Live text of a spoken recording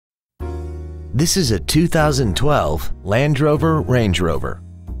This is a 2012 Land Rover Range Rover.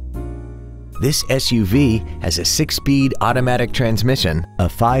 This SUV has a 6-speed automatic transmission, a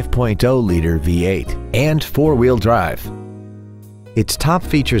 5.0-liter V8, and 4-wheel drive. Its top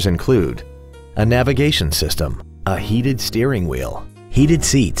features include a navigation system, a heated steering wheel, heated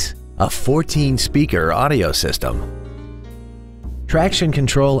seats, a 14-speaker audio system, traction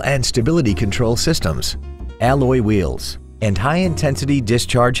control and stability control systems, alloy wheels, and high-intensity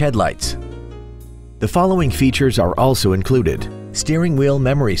discharge headlights. The following features are also included: steering wheel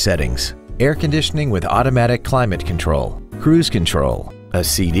memory settings, air conditioning with automatic climate control, cruise control, a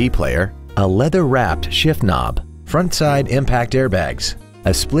CD player, a leather-wrapped shift knob, front side impact airbags,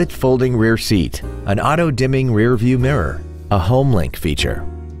 a split folding rear seat, an auto-dimming rear view mirror, a home link feature,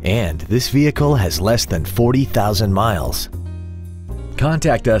 and this vehicle has less than 40,000 miles.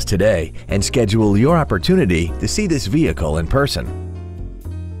 Contact us today and schedule your opportunity to see this vehicle in person.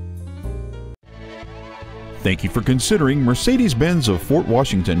 Thank you for considering Mercedes-Benz of Fort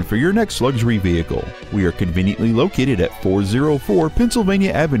Washington for your next luxury vehicle. We are conveniently located at 404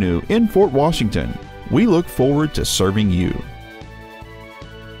 Pennsylvania Avenue in Fort Washington. We look forward to serving you.